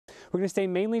We're going to stay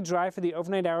mainly dry for the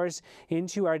overnight hours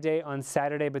into our day on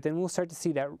Saturday, but then we'll start to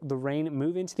see that the rain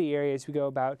move into the area as we go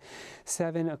about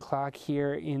 7 o'clock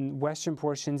here in western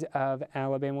portions of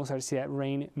Alabama. We'll start to see that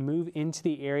rain move into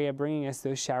the area, bringing us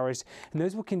those showers, and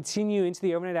those will continue into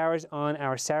the overnight hours on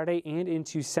our Saturday and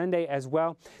into Sunday as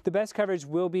well. The best coverage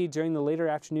will be during the later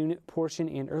afternoon portion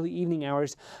and early evening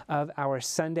hours of our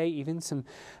Sunday. Even some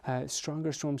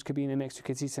stronger storms could be in the mix. We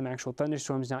could see some actual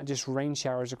thunderstorms, not just rain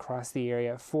showers across the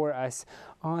area for us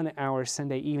on our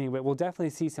Sunday evening, but we'll definitely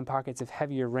see some pockets of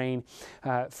heavier rain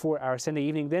for our Sunday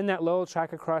evening. Then that low will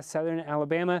track across southern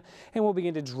Alabama and we'll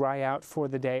begin to dry out for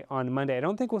the day on Monday. I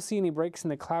don't think we'll see any breaks in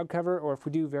the cloud cover, or if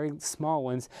we do, very small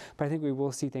ones, but I think we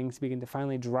will see things begin to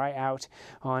finally dry out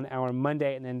on our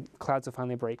Monday, and then clouds will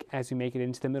finally break as we make it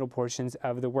into the middle portions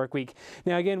of the work week.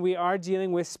 Now again, we are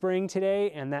dealing with spring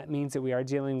today, and that means that we are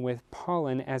dealing with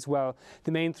pollen as well.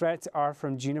 The main threats are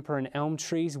from juniper and elm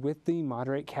trees with the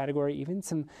moderate category, even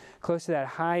some close to that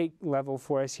high level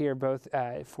for us here, both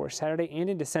for Saturday and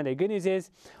into Sunday. Good news is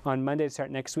on Monday to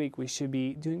start next week, we should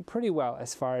be doing pretty well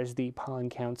as far as the pollen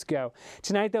counts go.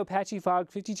 Tonight though, patchy fog,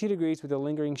 52 degrees with a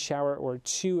lingering shower or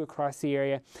two across the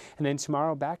area, and then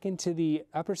tomorrow back into the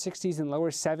upper 60s and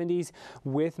lower 70s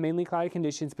with mainly cloudy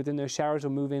conditions, but then those showers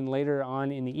will move in later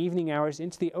on in the evening hours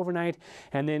into the overnight,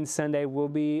 and then Sunday will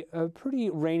be a pretty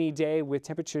rainy day with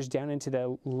temperatures down into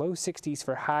the low 60s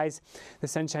for highs. The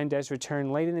sunshine does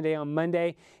return late in the day on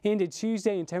Monday into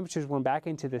Tuesday, and temperatures warm back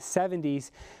into the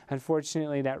 70s.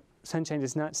 Unfortunately, that sunshine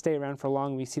does not stay around for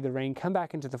long. We see the rain come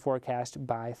back into the forecast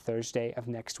by Thursday of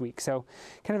next week. So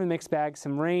kind of a mixed bag.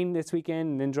 Some rain this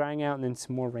weekend and then drying out, and then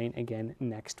some more rain again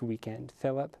next weekend.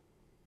 Philip?